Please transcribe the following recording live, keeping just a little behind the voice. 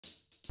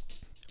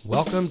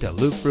Welcome to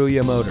Luke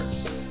Fruia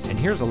Motors, and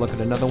here's a look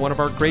at another one of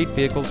our great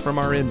vehicles from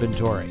our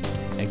inventory,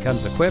 and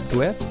comes equipped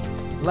with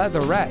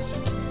leatherette,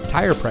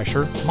 tire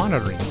pressure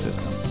monitoring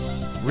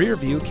system, rear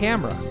view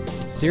camera,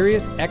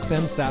 Sirius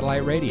XM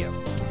satellite radio,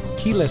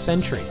 keyless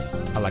entry,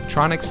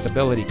 electronic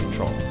stability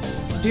control,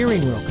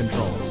 steering wheel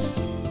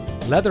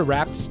controls, leather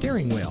wrapped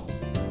steering wheel,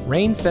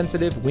 rain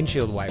sensitive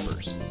windshield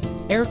wipers,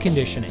 air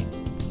conditioning.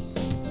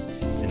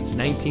 Since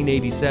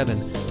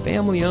 1987,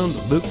 family-owned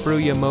Luke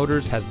Fruia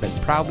Motors has been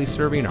proudly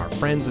serving our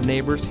friends and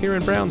neighbors here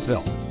in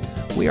Brownsville.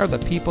 We are the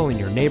people in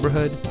your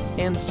neighborhood,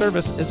 and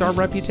service is our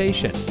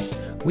reputation.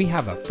 We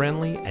have a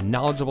friendly and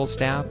knowledgeable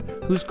staff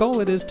whose goal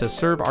it is to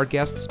serve our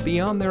guests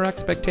beyond their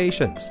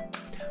expectations.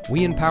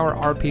 We empower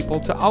our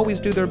people to always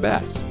do their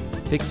best,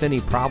 fix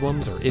any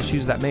problems or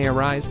issues that may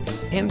arise,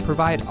 and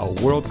provide a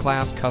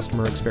world-class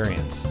customer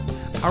experience.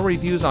 Our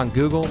reviews on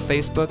Google,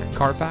 Facebook,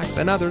 Carfax,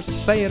 and others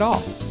say it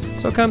all.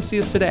 So come see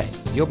us today.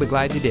 You'll be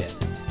glad you did.